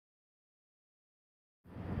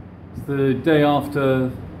the day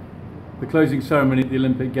after the closing ceremony at the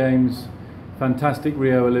Olympic Games. Fantastic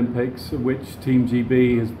Rio Olympics, of which Team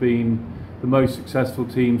GB has been the most successful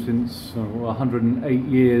team since 108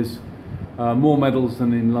 years. More medals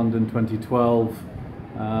than in London 2012.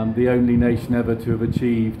 The only nation ever to have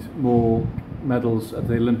achieved more medals at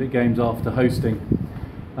the Olympic Games after hosting.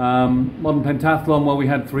 Modern Pentathlon, well, we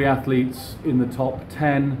had 3 athletes in the top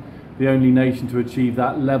 10, the only nation to achieve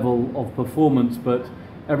that level of performance, but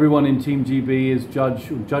everyone in Team GB is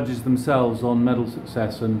judges themselves on medal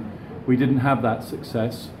success, and we didn't have that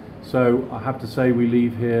success. So I have to say we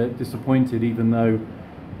leave here disappointed, even though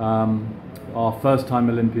our first-time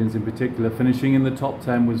Olympians in particular finishing in the top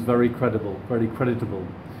 10 was very credible, very creditable.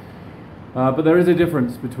 But there is a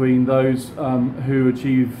difference between those who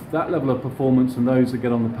achieve that level of performance and those that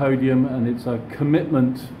get on the podium, and it's a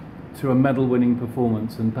commitment to a medal-winning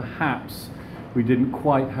performance, and perhaps we didn't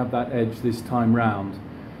quite have that edge this time round.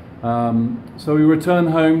 So we return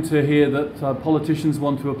home to hear that politicians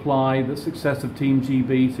want to apply the success of Team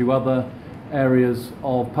GB to other areas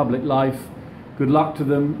of public life. Good luck to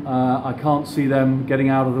them. I can't see them getting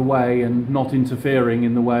out of the way and not interfering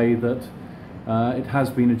in the way that it has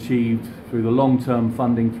been achieved through the long-term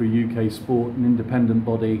funding through UK Sport, an independent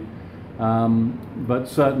body. But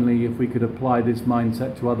certainly if we could apply this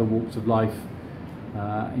mindset to other walks of life,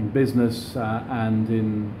 in business and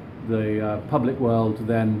in the public world,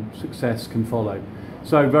 then success can follow.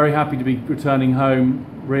 So very happy to be returning home.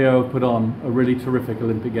 Rio put on a really terrific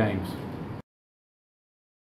Olympic Games.